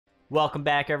Welcome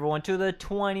back, everyone, to the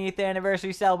 20th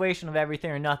anniversary celebration of Everything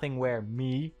or Nothing, where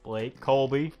me, Blake,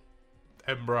 Colby,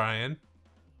 and Brian.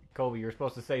 Colby, you were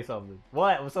supposed to say something.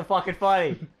 What? What's so fucking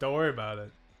funny? Don't worry about it.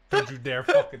 Don't you dare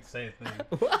fucking say a thing.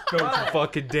 Don't you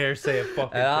fucking dare say a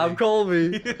fucking thing. I'm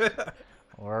Colby.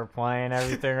 We're playing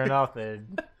Everything or Nothing.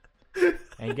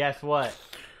 And guess what?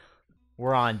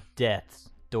 We're on death's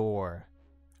door.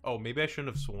 Oh, maybe I shouldn't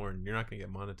have sworn. You're not gonna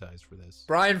get monetized for this.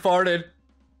 Brian farted.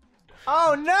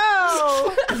 Oh no!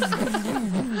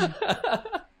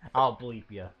 I'll bleep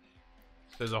you.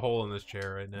 There's a hole in this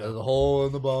chair right now. There's a hole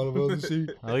in the bottom of the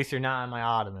seat. At least you're not on my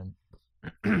ottoman.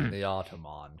 The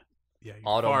Ottoman. Yeah, you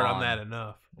Ottoman. fart on that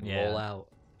enough. Yeah. Roll out.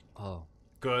 Oh.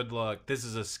 Good luck. This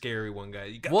is a scary one, guy.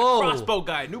 You got Whoa. the crossbow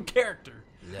guy, new character.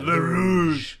 Le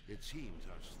Rouge. It seems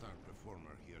our star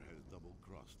performer here has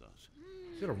double-crossed us.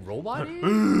 Is it a robot?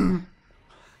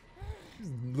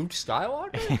 Luke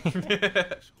Skywalker?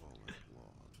 This hall is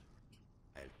flawed.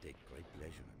 I'll take great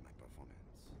pleasure in my performance.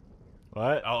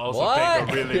 What? I'll also What? take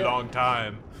a really long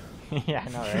time. Yeah, I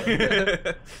know,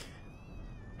 right?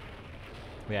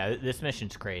 Yeah, this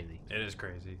mission's crazy. It is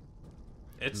crazy.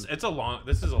 It's a long.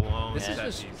 This is a long. This is set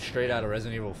just piece. straight out of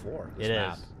Resident Evil 4. This It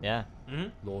map. is. Yeah.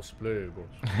 Los Plebos.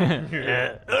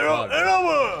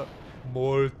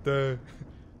 Morte.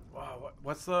 Wow,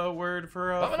 what's the word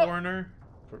for a foreigner?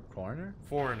 For coroner?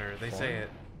 Foreigner. They say it.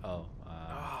 Oh.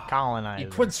 Colonizer.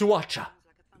 Iquinsuacha.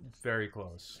 Very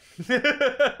close.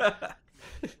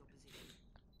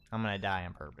 I'm gonna die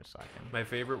on purpose, so I can. My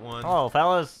favorite one. Oh,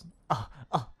 fellas.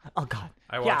 Oh, God.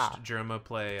 I watched Yeah. Germa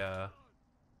play.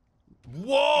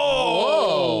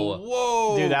 Whoa!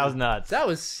 Whoa! Dude, that was nuts. That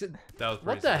was... That was What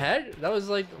pretty the sick. heck? That was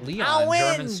like I'll Leon win.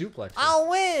 German suplex. I'll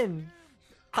win.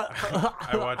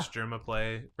 I watched Germa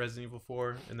play Resident Evil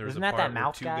 4, and there was Wasn't a that part that where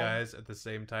mouth two guy? guys at the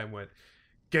same time went,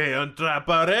 "Que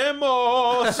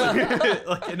atraparemos!"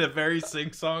 like in a very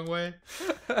sing-song way.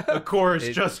 A chorus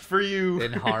just for you.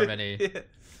 In harmony.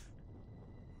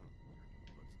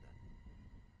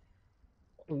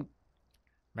 Man,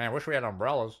 I wish we had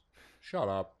umbrellas. Shut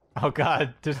up. Oh,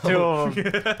 God. There's two of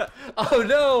them. Oh,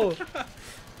 no!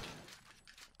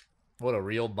 What a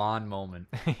real Bond moment.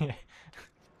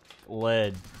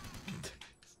 Lead.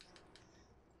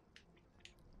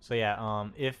 So yeah,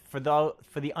 if for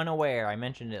the unaware, I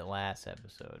mentioned it last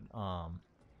episode.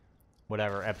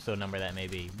 Whatever episode number that may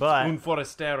be, but Un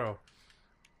forastero.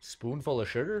 Spoonful of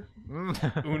sugar?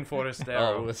 Un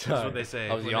forastero. Oh, That's sorry. what they say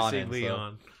I was when they say yawning, so-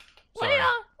 Leon. Sorry.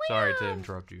 Sorry to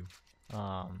interrupt you.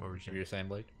 um, What were you What saying? you're saying,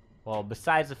 Blake? well,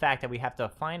 besides the fact that we have to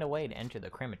find a way to enter the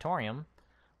crematorium,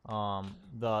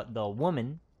 the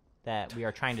woman that we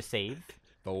are trying to save,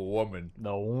 The woman.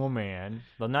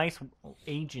 the nice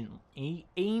ancient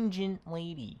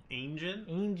lady, Angel?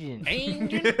 ancient.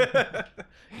 Ancient?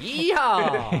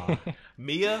 Yeehaw!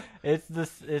 Mia? It's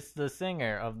the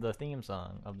singer of the theme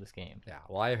song of this game. Yeah,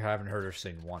 well, I haven't heard her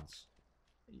sing once.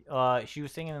 She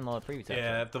was singing in the previous episode.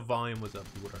 Yeah, if the volume was up,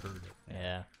 you would have heard it.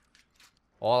 Yeah.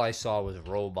 All I saw was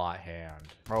robot hand.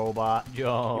 Robot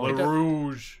Joe. Le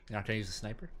Rouge. You're not gonna use the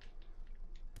sniper?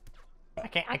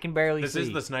 I can barely This see.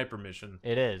 is the sniper mission.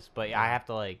 It is, but I have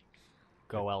to like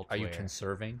go Are elsewhere. you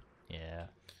conserving? Yeah.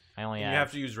 I only You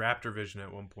have to use Raptor Vision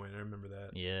at one point. I remember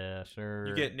that. Yeah, sure.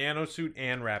 You get Nanosuit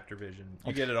and Raptor Vision.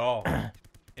 You get it all.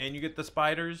 And you get the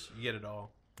spiders. You get it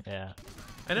all. Yeah.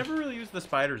 I never really used the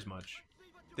spiders much.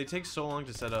 They take so long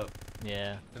to set up.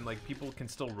 Yeah. And, like, people can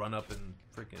still run up and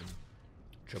freaking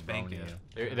spank Jabronia.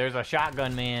 it. There's a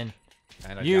shotgun man.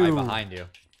 And a You. guy behind you.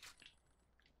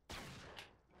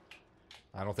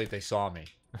 I don't think they saw me.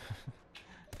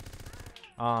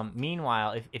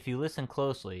 Meanwhile, if you listen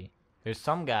closely, there's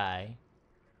some guy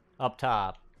up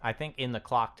top, I think in the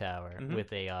clock tower,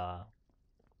 with a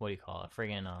what do you call it?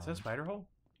 Friggin' Is that a spider hole?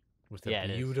 With a Yeah,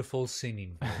 it is. beautiful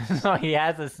singing voice. No, he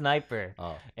has a sniper.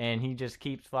 Oh. And he just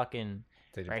keeps fucking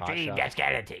Taking pot retrieve shots. that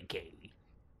skeleton key.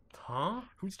 Huh?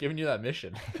 Who's giving you that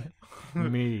mission?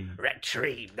 Me.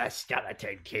 Retrieve the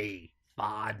skeleton key.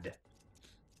 Bond.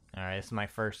 All right, this is my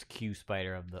first Q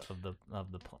spider of the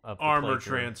Armor playthrough.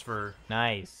 transfer.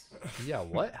 Nice. Yeah,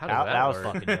 what? How That, does that was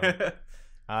work? fucking dope.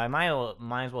 I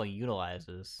might as well utilize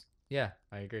this. Yeah,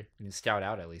 I agree. You can scout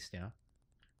out at least, you know?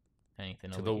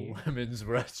 Anything To over the here. women's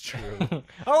restroom.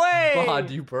 Oh wait! Bond,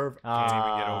 you perv. Can't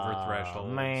even get over Aw,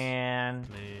 thresholds. Man.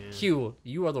 Man. Q,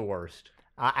 you are the worst.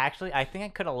 Actually, I think I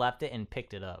could have left it and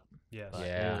picked it up. Yes. But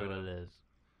Yeah. it is what it is.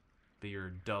 But you're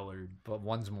a dullard. But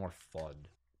one's more fun.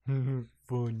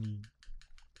 Funny.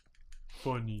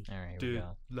 Funny. All right, here we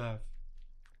go. Laugh.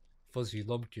 Fuzzy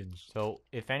lumpkins. So,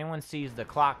 if anyone sees the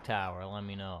clock tower, let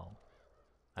me know.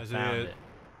 I Is found it- it.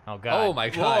 Oh god. Oh my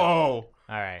god. Whoa!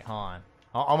 All right, hold on.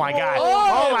 Oh my god!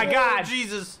 Oh my god!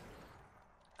 Jesus!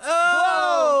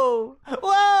 Whoa!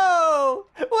 Whoa!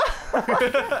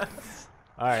 Whoa!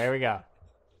 All right, here we go.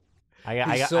 I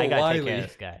gotta take care of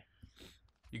this guy.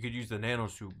 You could use the nano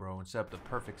suit, bro, and set up the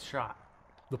perfect shot.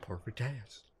 The perfect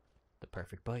dance. The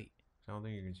perfect bite. I don't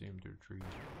think you can see him through the trees.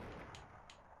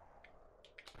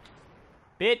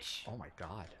 Bitch! Oh my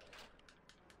god.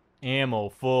 Ammo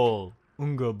full.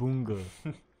 Unga boonga.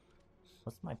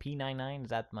 What's my P99? Is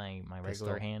that my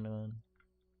regular handgun?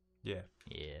 Yeah.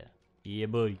 Yeah. Yeah,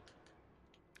 boy.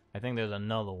 I think there's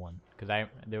another one because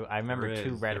I remember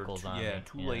two reticles on yeah, me.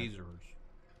 two lasers.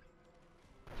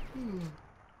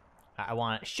 I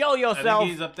want show I yourself.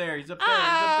 think he's up there. He's up there. He's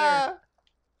up there.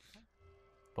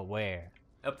 But where?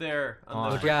 Up there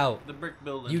on Look out. the brick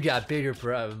building. You got bigger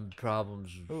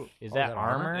problems. Ooh, is Oh, that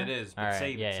armor? It is, but All right.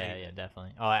 save it, yeah, save yeah, it. yeah,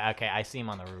 definitely. Oh, okay. I see him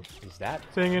on the roof. Is that?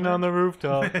 Singing on the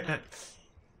rooftop.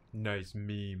 Nice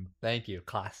meme. Thank you.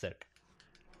 Classic.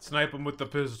 Snipe him with the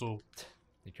pistol.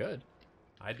 You could.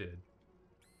 I did.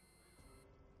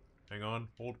 Hang on.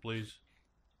 Hold, please.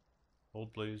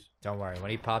 Hold, please. Don't worry.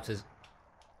 When he pops his...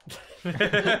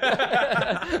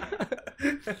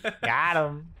 Got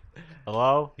him.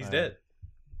 Hello? He's All dead. right.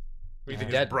 What, you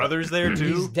think Dead. his brother's there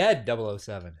too? He's dead,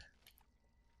 007.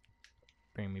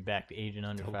 Bring me back to Agent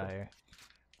Under Fire.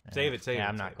 Save it, save it. Yeah,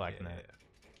 I'm save not it. collecting Yeah, that.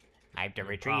 yeah. I have to You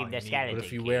retrieve probably the need it. skeleton. But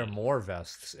if you key. wear more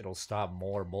vests, it'll stop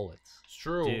more bullets. It's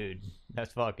true. Dude,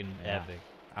 that's fucking Yeah. epic.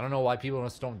 I don't know why people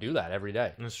just don't do that every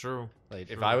day. It's true. Like,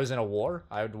 if True. I was in a war,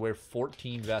 I would wear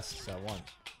 14 vests at once.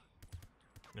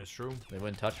 It's true. They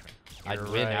wouldn't touch me. I'd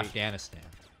You're win right. Afghanistan.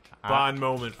 Bond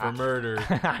moment for murder.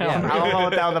 I don't know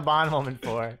what that was a Bond moment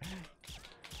for.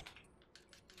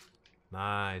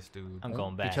 Nice, dude. I'm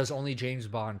going back. Because only James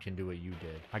Bond can do what you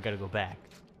did. I gotta go back.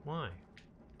 Why?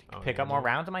 Oh, Pick you up more know.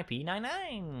 rounds of my P99.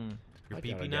 Your I gotta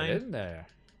get PP9? in there.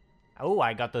 Oh,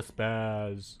 I got the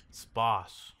spaz.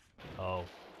 Sposs. Oh.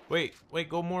 Wait,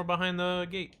 go more behind the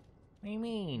gate. What do you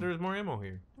mean? There's more ammo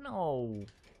here. No.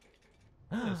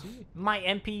 Yeah, see? My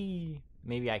MP.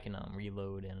 Maybe I can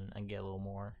reload and get a little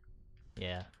more.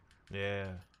 Yeah. Yeah.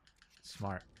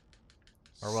 Smart.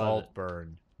 Or was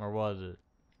Saltburn. Where was it?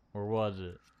 Where was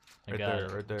it? I Right got there,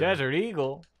 it. right there. Desert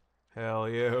Eagle. Hell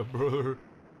yeah, brother.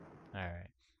 Alright.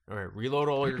 Alright, reload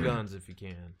all your guns if you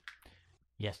can.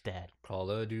 Yes, Dad.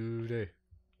 Call of Duty.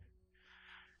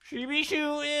 She be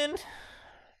shooting.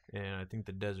 And I think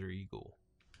the Desert Eagle.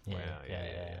 Yeah,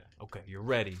 Yeah. Okay, you're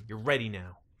ready. You're ready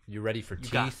now. You ready for You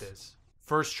teeth? got this.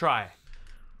 First try.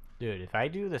 Dude, if I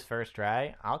do this first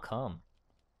try, I'll come.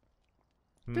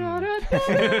 Bond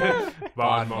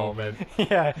moment.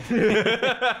 Yeah.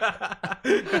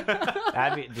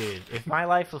 That'd be, dude, if my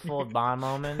life was full of Bond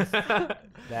moments,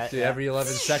 that Dude, every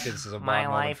 11 seconds is a Bond my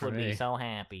moment life for would me. be so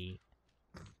happy.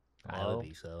 I Hello? would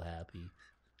be so happy.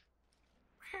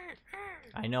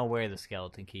 I know where the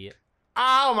skeleton key is.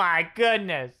 Oh my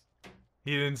goodness!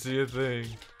 He didn't see a thing.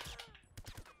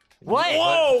 What?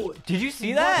 Whoa! Did you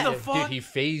see that? the fuck? Dude, he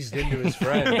phased into his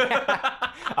friend.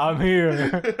 I'm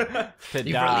here to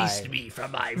You die. released me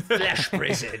from my flesh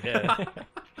prison.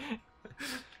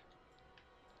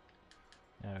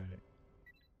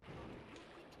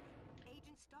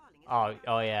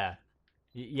 Oh yeah.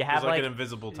 You have It's like like an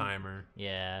invisible timer.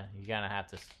 yeah. You gotta have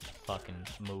to fucking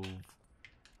move.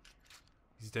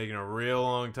 He's taking a real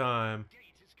long time.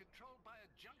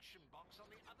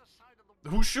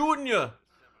 Who's shooting you?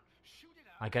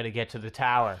 I gotta get to the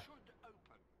tower.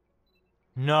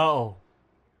 No.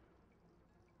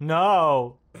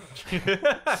 No.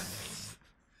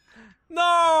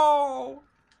 No!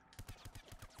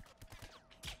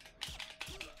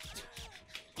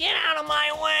 Get out of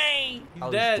my way! He's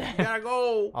Oh, dead. he's You gotta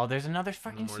go. Oh, there's another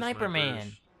fucking More sniper man.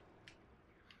 snipers.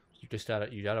 You just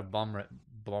gotta bum it.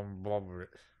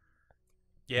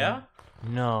 Yeah?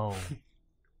 No.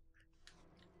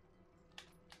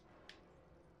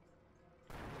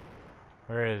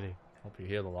 Where is he? Hope you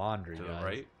hear the laundry, To the guys.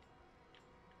 right.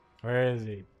 Where is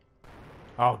he?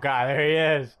 Oh god, there he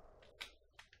is.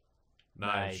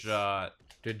 Nice Nice. shot.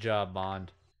 Good job,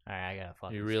 Bond. Alright, I gotta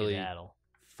fucking You really- skedaddle.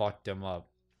 Fucked him up.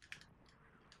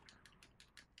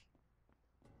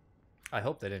 I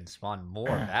hope they didn't spawn more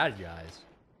bad guys.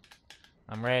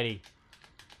 I'm ready.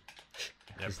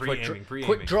 Yeah, Just pre-aiming, quick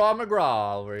pre-aiming. draw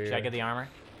McGraw over here. Should I get the armor?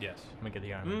 Yes. Let me get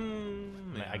the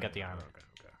armor. I got the armor. Okay.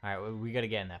 Alright, we gotta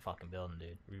get in that fucking building,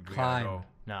 dude. We Climb. gotta go.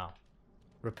 No,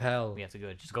 Repel. we have to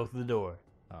go. Just go through the door.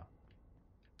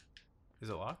 Is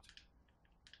it locked?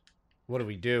 What do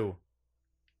we do?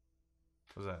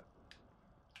 What's that?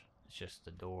 It's just the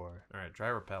door. Alright, try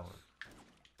repelling.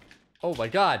 Oh my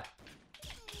god.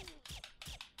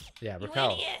 Yeah,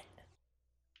 repel.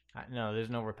 No, there's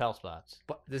no repel spots.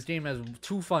 But this game has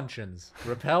 2 functions: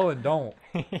 repel and don't.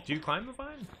 Do you climb the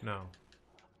vine? No.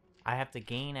 I have to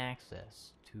gain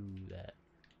access to that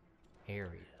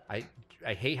area.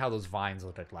 I hate how those vines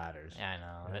look like ladders. Yeah, I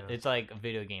know. Yeah. It's like a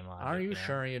video game logic. Are you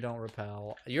sure you don't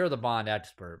repel? You're the Bond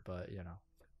expert, but you know.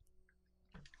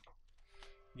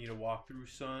 Need a walkthrough,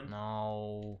 son?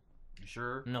 No. You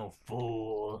sure? No,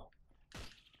 fool.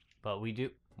 But we do.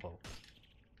 Whoa.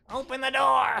 Open the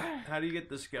door! How do you get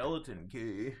the skeleton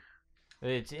key?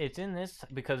 It's in this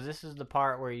because this is the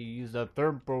part where you use the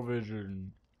third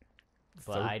provision.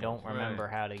 But I don't remember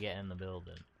how to get in the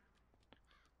building.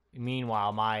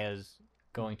 Meanwhile, Maya's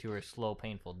going to her slow,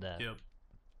 painful death. Yep.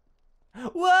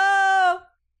 Whoa!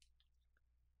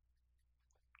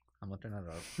 I'm looking it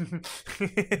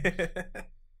up.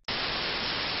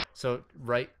 So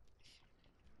right,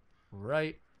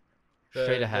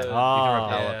 straight ahead. You can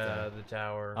repel up Yeah, there. the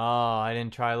tower. Oh, I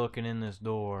didn't try looking in this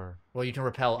door. Well, you can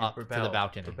repel up to Repel, the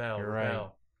balcony. Repel, You're repel. right.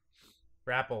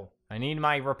 Grapple. I need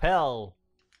my repel.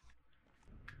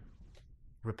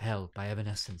 Repel by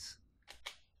evanescence.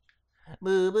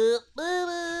 Boo, boo, boo,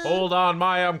 boo. Hold on,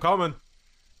 Maya, I'm coming.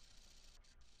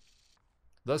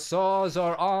 The saws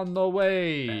are on the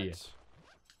way. Bats.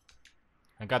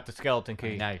 I got the skeleton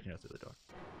key. Now you can go through the door.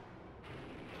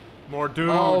 More doom.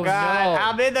 Oh, God, no.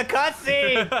 I'm in the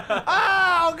cutscene.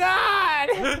 Oh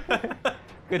God!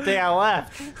 Good thing I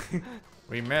left.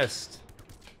 We missed.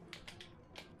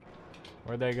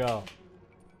 Where'd they go?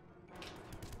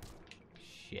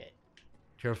 Shit.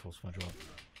 Careful, SpongeBob.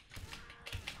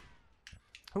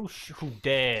 Who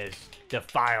dares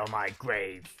defile my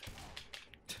grave?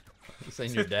 You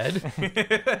saying you're dead?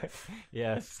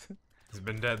 Yes. He's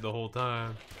been dead the whole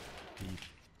time.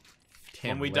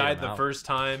 Can't When we lay died him the out. first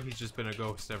time, he's just been a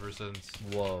ghost ever since.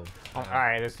 Whoa. All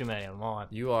right, there's too many of them on.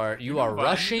 You are You're doing fine. You're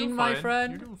rushing, doing my fine.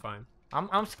 friend. You're doing fine.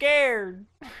 I'm scared.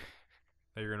 That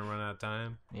you're gonna run out of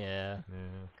time. Yeah, Yeah,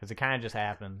 because it kind of just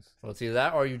happens. Well, it's either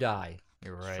that or you die.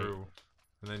 You're it's right. true.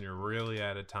 And then you're really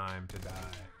out of time to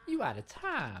die. You out of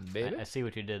time, baby. I see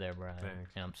what you did there, Brian.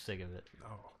 Thanks. And I'm sick of it.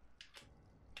 Oh.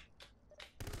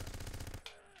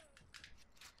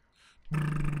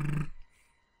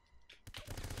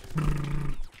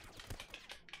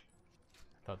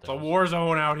 Thought It's that a was... war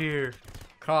zone out here.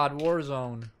 COD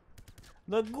Warzone.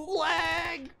 The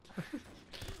gulag.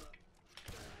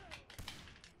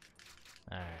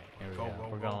 All right, here we go.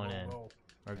 We're going in.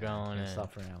 We're going in.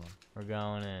 Stop for ammo. We're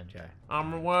going in. Okay.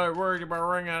 I'm worried about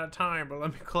running out of time, but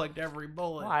let me collect every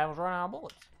bullet. Well, I was running out of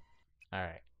bullets. All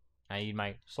right, I need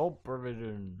my soul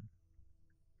provision.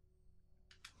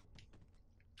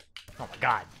 Oh my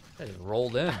God! I just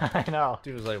rolled in. I know.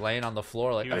 Dude was like laying on the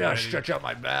floor, like, He I was gotta ready. stretch out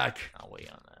my back. I'll wait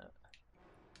on that.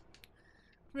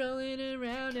 Rolling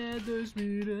around at the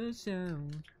speed of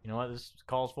sound. You know what this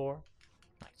calls for?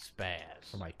 My spaz.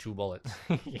 For my 2 bullets.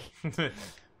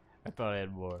 I thought I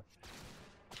had more.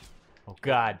 Oh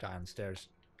God! Downstairs.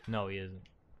 No, he isn't.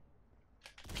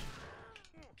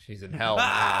 She's in hell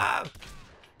now.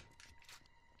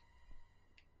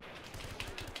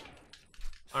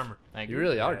 Armor. Thank You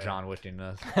really are John Wicking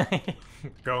this.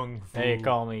 Going. Hey, full.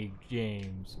 call me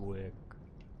James Wick.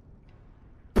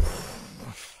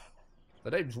 The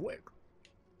name's Wick.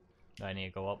 Do I need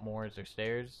to go up more? Is there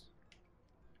stairs?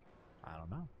 I don't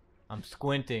know. I'm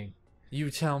squinting. You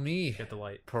tell me, Get the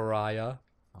light. pariah.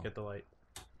 Get the light.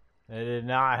 It did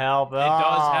not help at It all.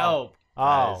 does help.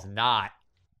 That Oh. is not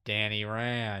Danny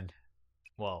Rand.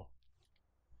 Whoa.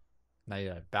 Now you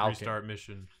got a balcony. Restart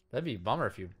mission. That'd be a bummer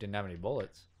if you didn't have any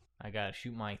bullets. I gotta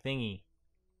shoot my thingy.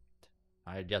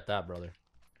 I get that, brother.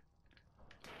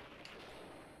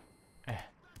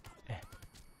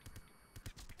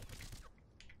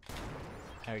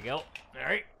 There we go.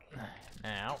 Alright.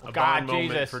 Now. A God, Bond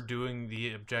moment Jesus. for doing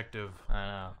the objective. I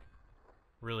know.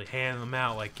 Really hand them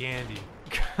out like candy.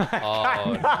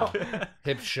 Oh, no. no.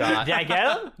 Hip shot. Did I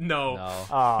get him? No. No.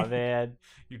 Oh, man.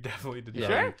 You definitely did Yeah,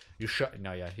 not. Sure? You shot.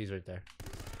 No, yeah, he's right there.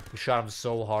 You shot him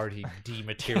so hard he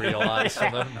dematerialized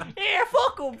from them. Yeah,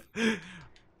 fuck him.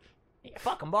 Yeah,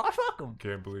 fuck him, boss. Fuck him.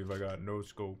 Can't believe I got no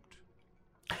scoped.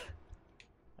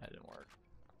 That didn't work.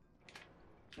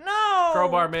 No!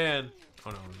 Crowbar man. Oh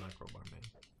no, it's not crowbar man.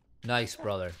 Nice,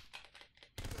 brother.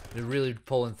 You're really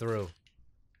pulling through.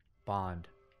 Bond.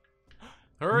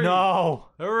 Hurry! No!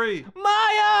 Hurry!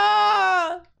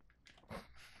 Maya!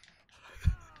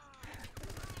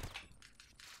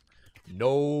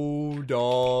 No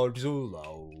dogs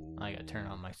allowed. I gotta turn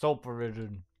on my soul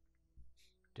provision.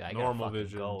 Dude, I Normal gotta fucking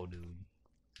vision. go, dude.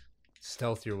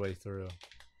 Stealth your way through.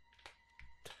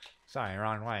 Sorry,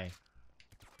 wrong way.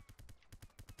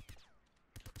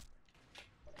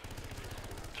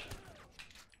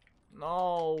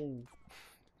 No.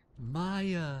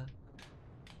 Maya.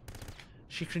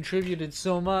 She contributed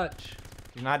so much.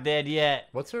 She's not dead yet.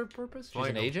 What's her purpose? She's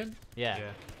Flank an 'em. agent? Yeah.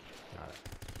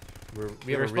 We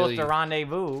We have were a supposed really, to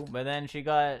rendezvous, but then she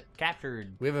got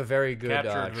captured. we have a very good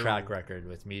Captured who? track record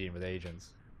with meeting with agents.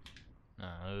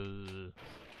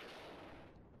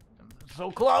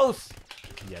 So close.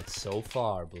 Yet so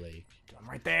far, Blake. I'm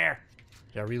right there.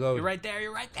 Yeah, reload. You're right there.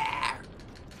 You're right there.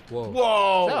 Whoa.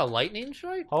 Whoa. Is that a lightning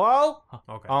strike? Hello?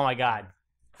 Okay. Oh my god.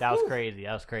 That was crazy.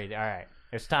 That was crazy. All right.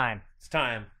 It's time. It's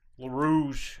time. Le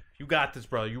Rouge. You got this,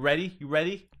 brother. You ready? You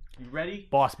ready? You ready?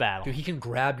 Boss battle. Dude, he can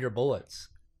grab your bullets.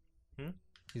 Hmm?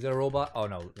 He's a robot? Oh,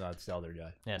 no. No, it's the other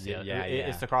guy. Yes, Yeah, yeah, yeah.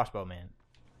 It's the crossbow man.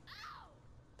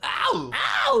 Ow!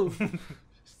 Ow!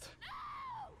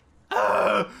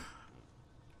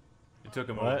 It took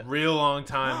him a What? real long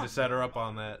time to set her up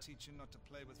on that. Teach you not to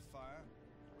play with fire.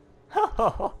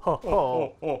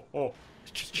 Oh.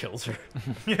 It just kills her.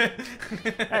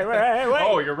 Hey, wait.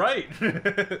 Oh, you're right.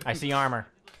 I see armor.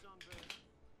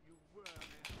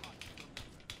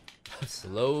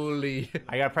 Slowly.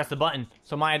 I gotta press the button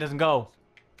so Maya doesn't go.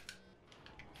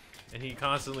 And he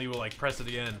constantly will like press it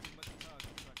again.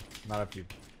 Not if you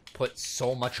put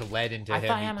so much lead into I him,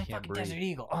 thought I he had my can't fucking breathe. Desert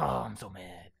Eagle. Oh, I'm so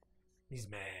mad. He's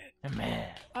mad. I'm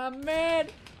mad. I'm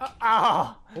mad.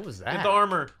 Oh, What was Get that? the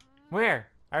armor. where?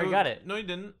 I already got it. No, you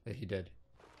didn't. Yeah, he did.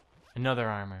 Another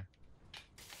armor.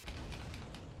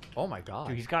 Oh my god.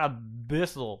 Dude, he's got a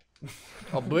Bissell.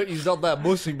 I bet he's not that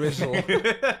bussy missile.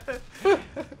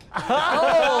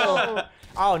 Oh!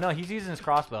 Oh no, he's using his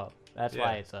crossbow. That's Yeah.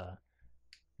 why it's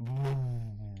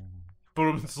Put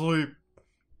him to sleep.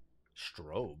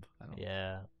 Strobe. I don't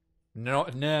yeah. No,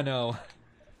 nano.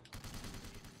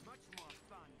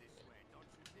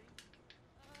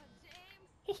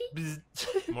 Bzz.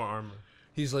 More armor.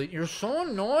 He's like, you're so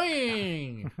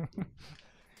annoying.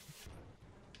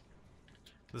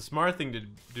 The smart thing to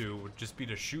do would just be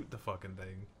to shoot the fucking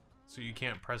thing, so you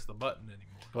can't press the button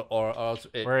anymore. or else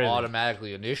it Where is he?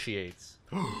 automatically initiates.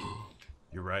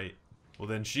 You're right. Well,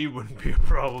 then she wouldn't be a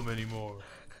problem anymore.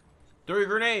 Throw your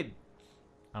grenade.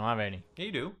 I don't have any. Yeah,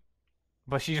 you do.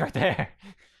 But she's right there.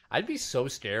 I'd be so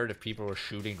scared if people were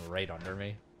shooting right under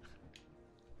me.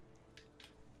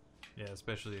 Yeah,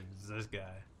 especially if it's this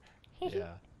guy.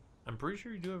 Yeah. I'm pretty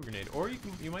sure you do have a grenade, or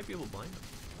you might be able to blind him.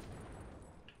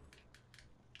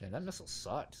 Damn, that missile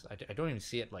sucks. I don't even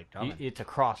see it like coming. It's a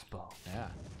crossbow. Yeah.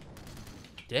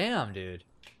 Damn, dude.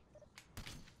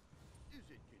 Is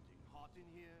it getting hot in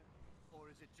here? Or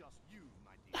is it just you,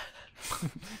 my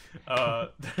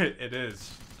dear? It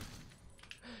is.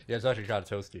 Yeah, it's actually kind of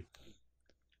toasty.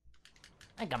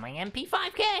 I got my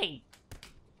MP5K.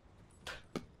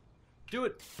 Do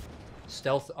it.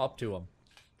 Stealth up to him.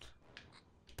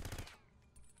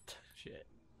 Shit.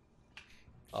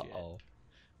 Uh-oh.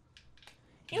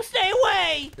 You stay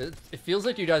away. It feels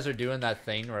like you guys are doing that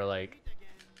thing where, like,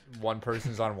 one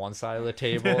person's on one side of the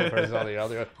table, the person's on the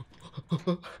other.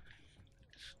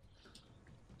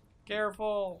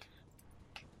 Careful.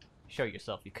 Show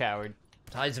yourself, you coward.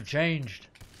 Tides have changed.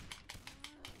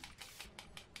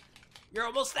 You're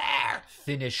almost there.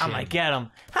 Finish I'm him. gonna get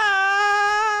him.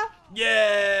 Ah!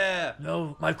 Yeah.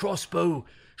 No, my crossbow.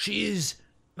 She is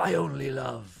my only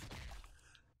love.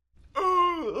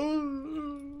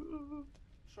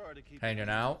 Sorry to keep Hanging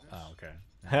out? Oh, okay.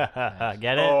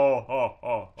 Get it?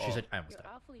 Oh. She's like, I almost You're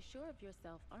died. awfully sure of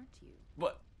yourself, aren't you?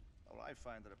 What? Well, I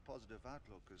find that a positive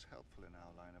outlook is helpful in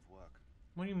our line of work.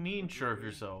 What do you mean, sure of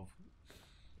yourself?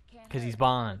 Can't 'Cause hurt. he's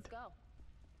Bond. Let's go.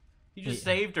 You just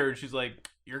saved her, and she's like,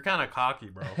 "You're kind of cocky,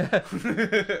 bro."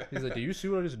 He's like, do you see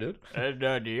what I just did?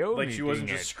 Like she wasn't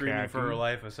just screaming for her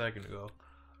life a second ago.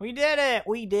 We did it!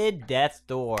 We did Death's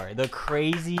Door, the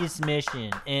craziest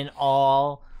mission in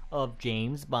all of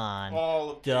James Bond.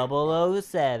 All of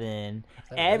 007,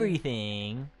 that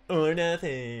everything or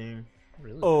nothing.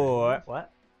 Really? or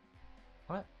what?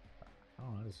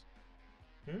 Oh, I just...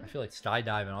 I feel like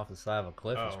skydiving off the side of a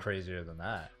cliff is Oh. crazier than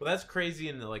that. Well, that's crazy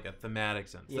in like a thematic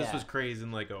sense. This Yeah. was crazy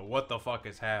in like a what the fuck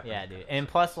is happening. Yeah, dude. And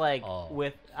plus, like, Oh.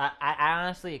 with I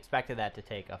honestly expected that to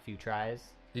take a few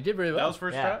tries. You did really That well. was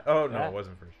first Yeah. try. Oh no, Yeah. it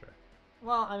wasn't first try.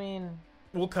 Well, I mean,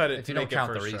 We'll cut it if to you don't make it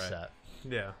count the first try. reset.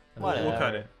 Yeah, Whatever. we'll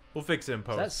cut it. We'll fix it in Is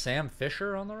that post. Sam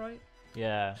Fisher on the right?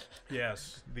 yeah.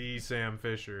 Yes, the Sam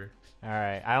Fisher. All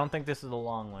right. I don't think this is a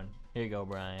long one. Here you go,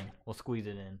 Brian. We'll squeeze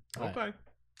it in. Right. Okay.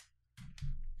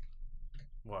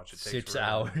 Watch it. Takes 6 forever.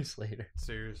 hours later.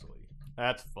 Seriously.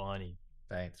 That's funny.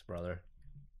 Thanks, brother.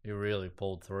 You really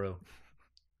pulled through.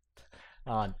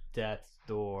 On Death's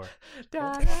Door.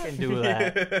 Don't fucking do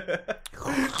that.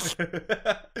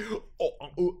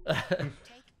 Oh,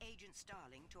 Take Agent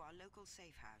Starling to our local local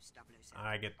safe house, 007.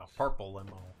 I get the purple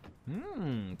limo.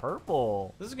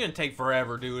 Purple. This is gonna take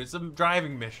forever, dude. It's a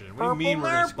driving mission. What do Purple you mean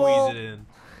we're gonna Merple. squeeze it in?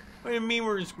 What do you mean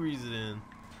we're gonna squeeze it in?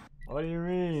 What do you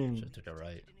mean? Should've took it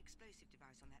right. An explosive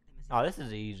device on that limousine. Oh, this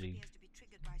is easy. Appears to be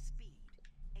triggered by speed.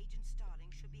 Agent Starling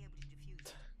should be able to defuse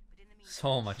it, but in the meantime,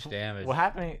 So much damage. What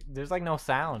happened? There's like no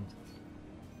sound.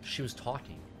 She was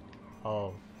talking.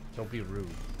 Oh. Don't be rude.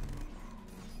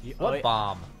 Oh, What wait.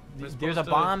 bomb? We're There's a supposed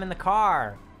to- bomb in the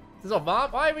car. There's a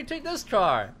bomb? Why did we take this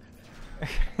car?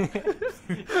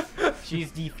 She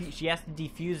has to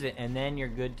defuse it, and then you're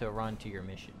good to run to your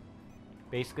mission.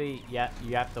 Basically, yeah,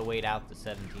 you have to wait out the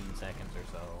 17 seconds or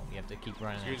so. You have to keep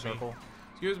running in a Excuse me. circle.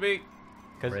 Excuse me.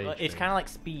 Because Rage it's bait. kind of like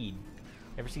Speed.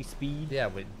 Ever see Speed? Yeah,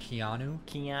 with Keanu.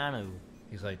 Keanu.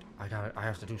 He's like, I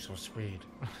have to do some speed.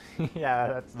 Yeah,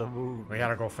 that's the move. We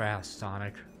gotta go fast,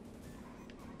 Sonic.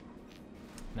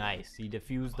 Nice. He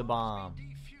defused the bomb.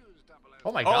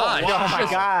 Oh my Oh, god! wow. Oh my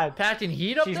She's god. packing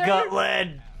heat up She's there? got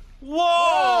lead.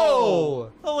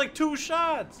 Whoa! Oh, like 2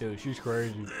 shots. Dude, she's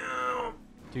crazy.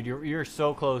 Dude, you're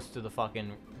so close to the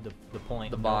fucking the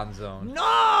point. The bond zone.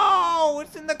 No!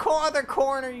 It's in the other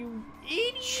corner, you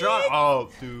idiot! Shut up,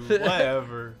 dude.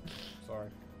 Whatever. Sorry.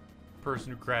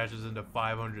 Person who crashes into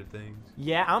 500 things.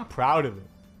 Yeah, I'm proud of it.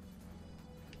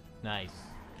 Nice.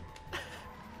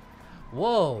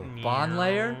 Whoa! Bond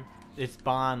layer? It's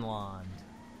Bonland.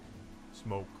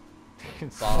 Smoke.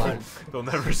 Bond. They'll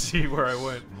never see where I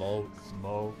went. Smoke.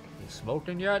 Smoke. You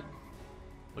smoking yet?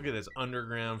 Look at this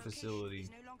underground facility. is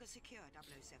no longer secure,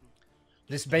 007.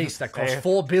 This base that cost Fair.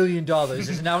 $4 billion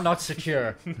is now not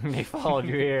secure. They followed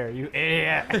you here, you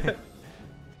idiot.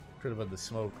 Could have been the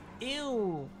smoke.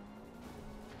 Ew.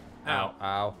 Ow.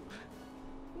 Ow.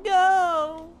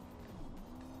 Go.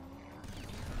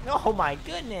 Oh my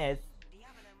goodness.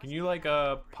 Can you like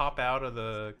pop out of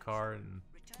the car and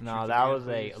No, that was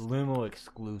a Lumo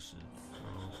exclusive.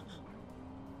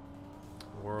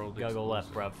 world? You gotta go left,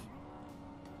 exclusive? bruv.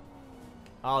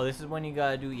 Oh, this is when you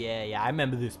gotta do. Yeah, I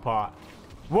remember this part.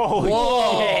 Whoa!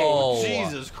 Whoa! yeah.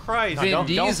 Jesus Christ! Vin Don't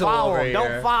Diesel follow over him. here.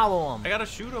 Don't follow him. I gotta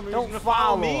shoot him. He's Don't gonna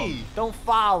follow me. him. Don't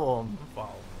follow him.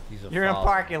 Follow. He's a You're in a foul.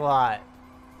 parking lot.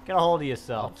 Get a hold of I'll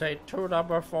yourself. take 2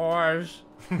 number 4s.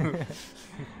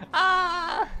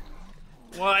 Ah!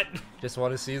 What? Just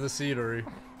want to see the scenery.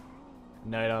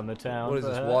 Night on the town. What is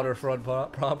this, perhaps? waterfront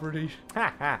property? oh.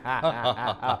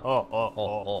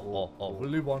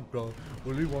 Willy Wonka.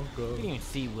 Willy You Wonka. didn't even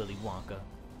see Willy Wonka.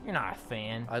 You're not a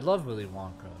fan. I love Willy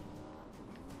Wonka.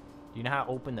 Do you know how to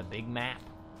open the big map?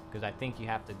 Because I think you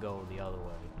have to go the other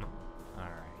way.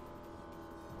 Alright.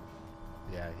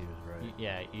 Yeah, he was right.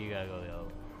 Yeah, you gotta go the other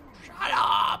way. Shut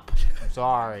up! I'm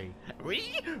sorry.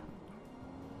 We?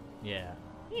 Yeah.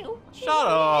 Shut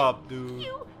up, dude.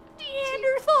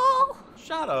 Neanderthal!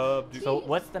 Shut up, dude. So,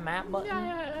 what's the map button?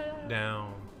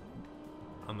 Down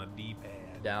on the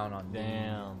D-pad. Down on D.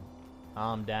 Damn.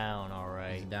 I'm down, He's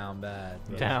alright. down bad.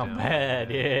 bro. Down down bad,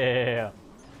 bad. yeah.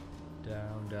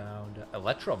 Down.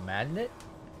 Electromagnet?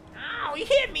 Ow, you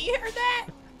hit me, you heard that?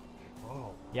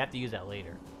 Oh. You have to use that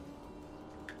later.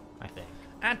 I think.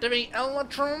 Activate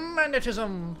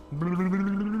electromagnetism.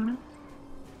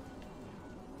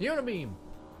 Unibeam.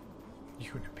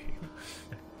 Unibeam.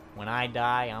 When I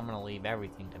die, I'm gonna leave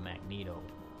everything to Magneto.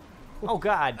 Oh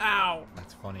god! Ow!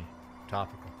 That's funny.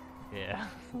 Topical. Yeah.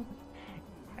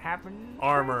 Happened.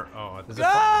 Armor. Oh, I Is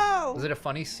thought- it, is it a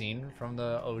funny scene from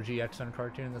the OG X-Men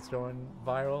cartoon that's going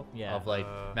viral? Yeah. Of like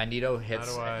Uh, Magneto hits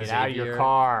how do I- Get out of your Xavier.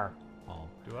 car. Oh.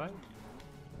 do I?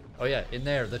 Oh yeah, in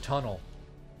there, the tunnel.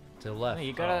 To the left. No,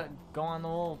 you gotta go on the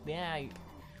little. Yeah.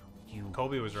 You.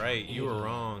 Kobe was right. You were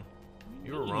wrong.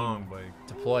 You were wrong, Blake.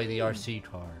 Deploy the RC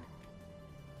car.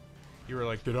 You were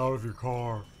like, get out of your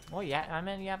car. Well, yeah. I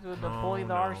mean, you have to deploy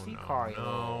the RC car. You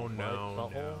No, little, no,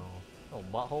 butthole. no. Little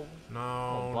butthole.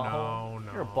 No, Little butthole.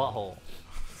 no. You're a butthole.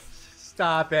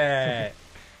 Stop it!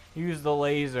 Use the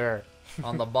laser.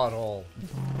 On the butthole.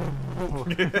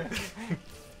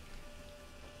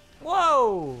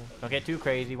 Whoa! Don't get too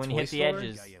crazy when you Toy hit the Story?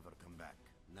 edges. Guy ever come back?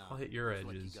 Now, I'll hit your that's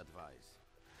what he edges. advised.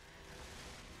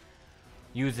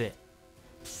 Use it.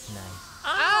 Nice.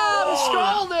 Ah, I'm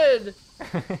scalded!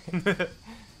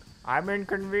 I'm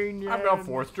inconvenient. I've got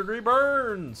 4th degree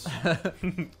burns.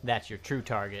 That's your true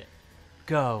target.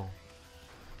 Go.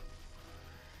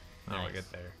 Oh, I Nice.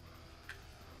 get there.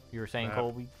 You were saying, That-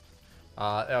 Colby?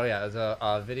 Oh yeah, there's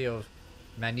a video of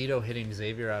Magneto hitting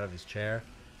Xavier out of his chair,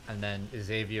 and then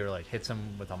Xavier like hits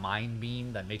him with a mind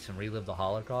beam that makes him relive the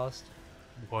Holocaust.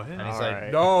 What? And he's Alright.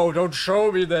 like, "No, don't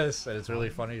show me this!" And it's really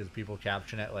funny because people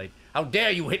caption it like, "How dare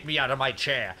you hit me out of my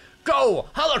chair? Go,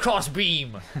 Holocaust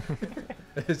beam!"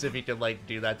 As if he could like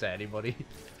do that to anybody.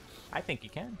 I think you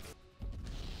can.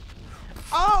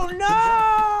 Oh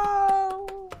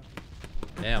no!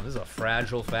 Damn, this is a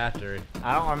fragile factory.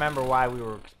 I don't remember why we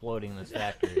were exploding this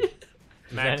factory.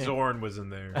 Max Zorn was in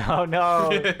there. Oh no!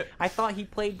 I thought he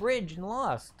played bridge and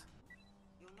lost.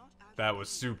 That was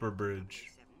Super Bridge.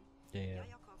 Yeah.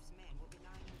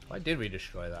 Why did we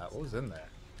destroy that? What was in there?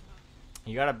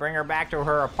 You gotta bring her back to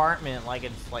her apartment like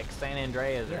it's like San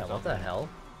Andreas or Yeah, something. what the hell?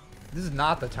 This is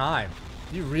not the time.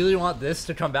 Do you really want this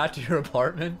to come back to your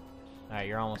apartment? Alright,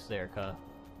 you're almost there, cuh.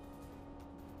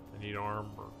 I need armor.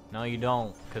 No, you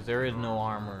don't, because there is no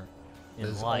armor in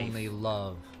There's life. only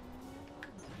love.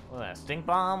 What was that? Stink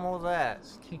bomb? What was that?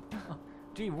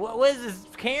 Dude, what is this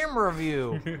camera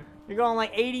view? You're going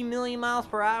like 80 million miles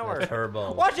per hour.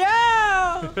 Turbo. Watch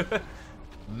out!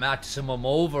 Maximum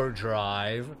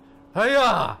overdrive.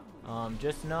 Hiya!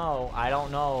 Just know, I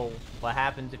don't know what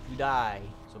happens if you die,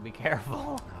 so be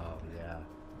careful. Oh yeah.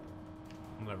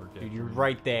 I'll never get Dude, you're through.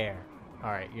 right there.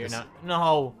 Alright, you're This- not.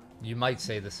 No! You might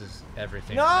say this is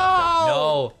everything. No!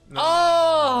 No! No.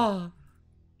 Oh!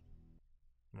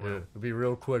 Well, Dude, it'll be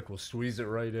real quick. We'll squeeze it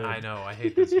right in. I know. I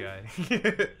hate this guy.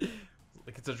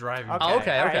 Like it's a driving. Okay, Oh,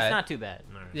 okay, alright, okay. it's not too bad.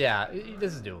 Alright. Yeah,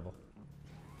 this is doable.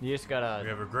 You just gotta. We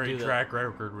have a do great the- track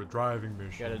record with driving You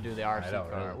missions. gotta do the RC know,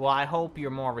 car. right? Well, I hope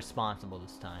you're more responsible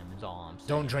this time, is all I'm saying.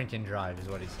 Don't drink and drive, is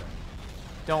what he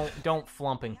said. Don't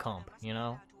flump and clump, you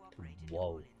know?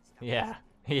 Whoa. Yeah.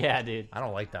 Yeah, dude. I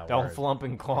don't like that Don't word. flump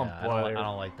and clump, Yeah, boy. I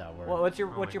don't like that word. What's your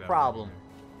I don't what's like your that problem? word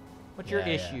What's your Yeah,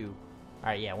 yeah. issue?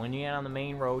 Alright, yeah, when you get on the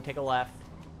main road, take a left.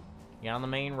 Get on the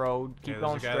main road, keep Yeah,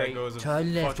 going there's a guy straight. that goes at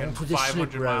Turn left fucking onto the slip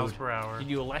 500 miles road. per hour.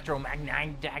 You do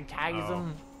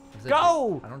electromagnetism. Is that-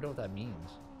 Go! I don't know what that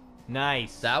means.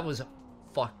 Nice. That was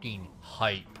fucking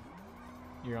hype.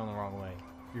 You're going the wrong way.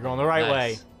 You're going the right way.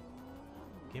 Nice.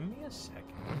 Give me a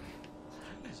second.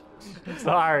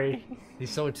 Sorry. He's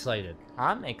so excited.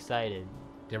 I'm excited.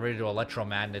 Get ready to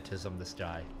electromagnetism this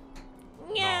guy.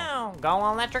 Meow. Go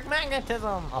on electric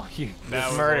magnetism. Oh, you That just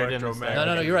was murdered him. electromagnetism. No,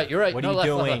 no, no, you're right, you're right. What no, are you left,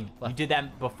 left, doing? left, left. You did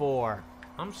that before.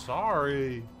 I'm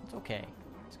sorry. It's okay.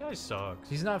 This guy sucks.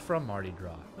 He's not from Mardi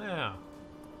Gras. Yeah.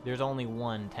 There's only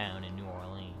one town in New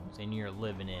Orleans, and you're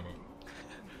living in it.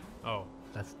 Oh.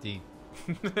 That's deep.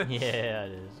 Yeah,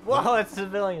 it is. Well, it's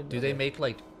civilian. Do they make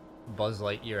like Buzz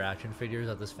Lightyear action figures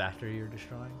at this factory you're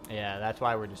destroying? Yeah, that's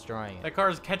why we're destroying it. That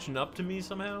car's catching up to me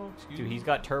somehow. Excuse Dude, me? he's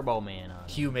got Turbo Man on.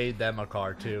 Hugh made them a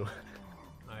car too.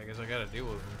 I guess I gotta deal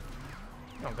with him.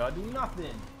 You don't gotta do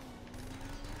nothing.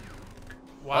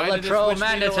 Why did it switch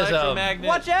me to Electromagnetism. electromagnet?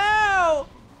 Watch out!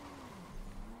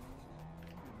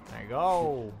 There you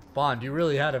go. Bond, you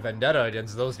really had a vendetta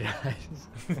against those guys.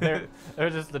 they're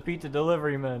just the pizza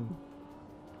delivery men.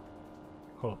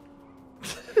 Huh.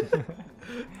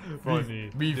 Funny.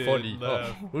 Be Did funny. Oh,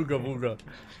 laugh. ooga booga.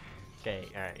 Okay,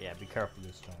 alright, yeah, be careful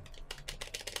this time.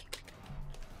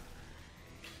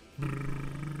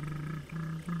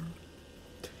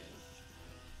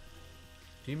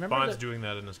 Do you remember Bond's that doing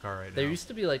that in his car right there now. used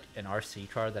to be like an RC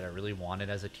car that I really wanted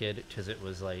as a kid because it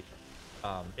was like,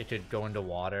 it could go into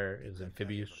water. It was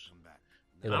amphibious.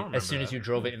 It, I like, don't as soon remember as that. you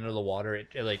drove it into the water, it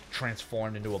like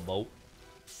transformed into a boat.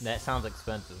 That sounds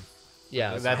expensive.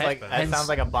 Yeah, That's so like hen- that hence- sounds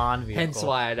like a Bond vehicle. Hence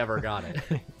why I never got it.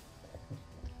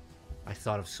 I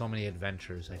thought of so many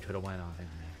adventures I could have went on in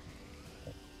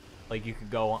there. Like you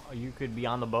could be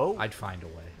on the boat. I'd find a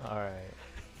way. All right.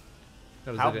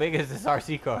 That was How it- big is this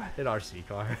RC car? An RC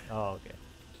car. Oh, okay.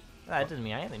 That doesn't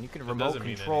mean anything. You could remote doesn't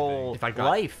mean control If I got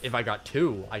life. if I got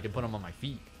two, I could put them on my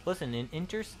feet. Listen, in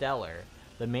Interstellar,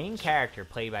 the main character,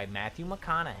 played by Matthew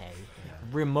McConaughey,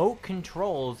 remote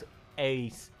controls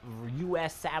a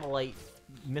U.S. satellite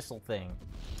missile thing.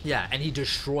 Yeah, and he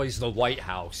destroys the White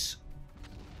House.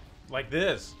 Like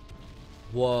this.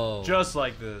 Whoa. Just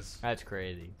like this. That's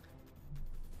crazy.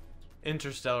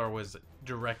 Interstellar was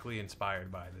directly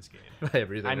inspired by this game.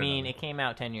 Everything I mean, around. it came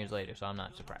out 10 years later, so I'm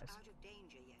not surprised. Out of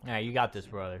danger yet. All right, you got this,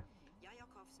 brother.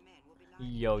 Yayakov's men will be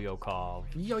lying. Yo-Yo-Kov.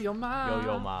 Yo-Yo Ma.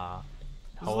 Yo-Yo-Ma. This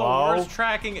is the Hello? worst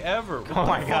tracking ever. What Oh the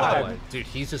my fuck? God. Dude,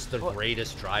 he's just the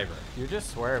greatest driver. You're just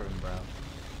swerving, bro.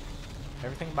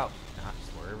 Everything about not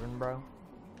swerving, bro.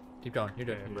 Keep going. You're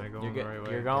doing Am it. I going You're, the right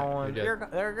way? you're going.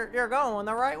 you're You're going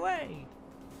the right way.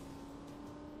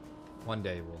 One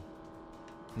day we'll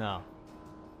No,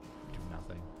 do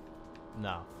nothing.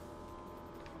 no.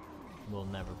 We'll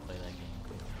never play that game.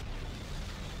 Clearly.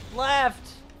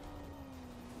 Left.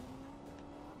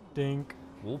 Dink.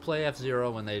 We'll play F-Zero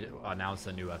when they announce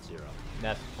the new F-Zero.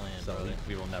 That's the plan, So brother.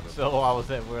 we will never. So I was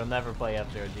saying we'll never play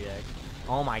F-Zero GX.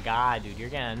 Oh my God, dude, you're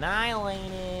getting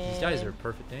annihilated. These guys are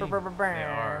perfect aim. They They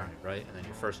are, right? And then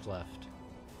you're first left.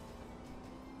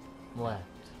 Left.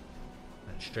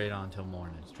 Straight on till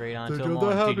morning. Straight on Think till of the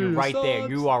morning. Dude, you're happy right there.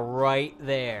 thoughts. You are right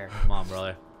there. Come on,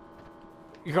 brother.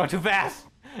 You're going too fast.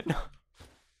 No.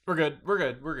 We're good. We're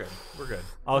good. We're good. We're good.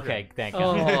 Okay, thank you.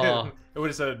 Oh. It would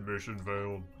have said mission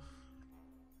failed.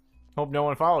 Hope no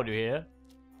one followed you here.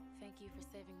 Thank you for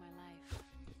saving my life.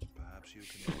 Perhaps you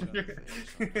can look up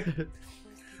the Come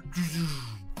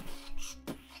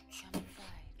inside.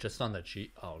 Just on the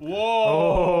cheat. Oh. Okay.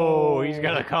 Whoa! Oh, he's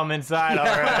gonna come inside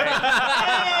alright.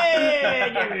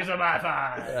 Hey, give me some high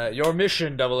five. Your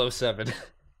mission, 007.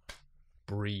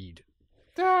 Breed.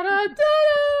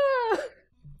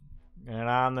 And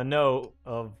on the note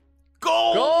of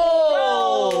Gold!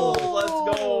 Gold! Let's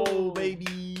go,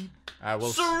 baby! We'll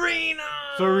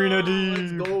Serena D.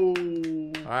 Let's go!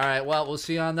 Alright, well, we'll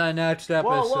see you on the next episode.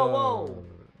 Whoa, whoa, whoa.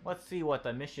 Let's see what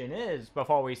the mission is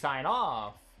before we sign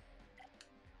off.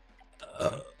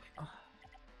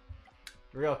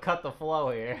 Real cut the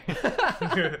flow here.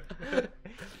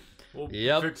 We'll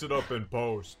Yep. fix it up in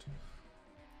post.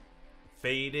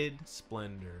 Faded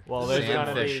Splendor. Well,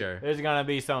 Sam Fisher. there's gonna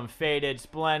be some faded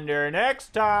splendor next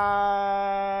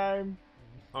time.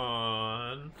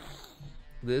 On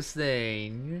This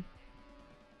thing.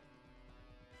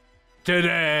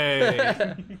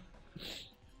 today.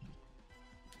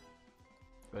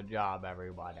 Good job,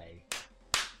 everybody.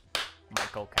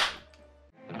 Michael Caine.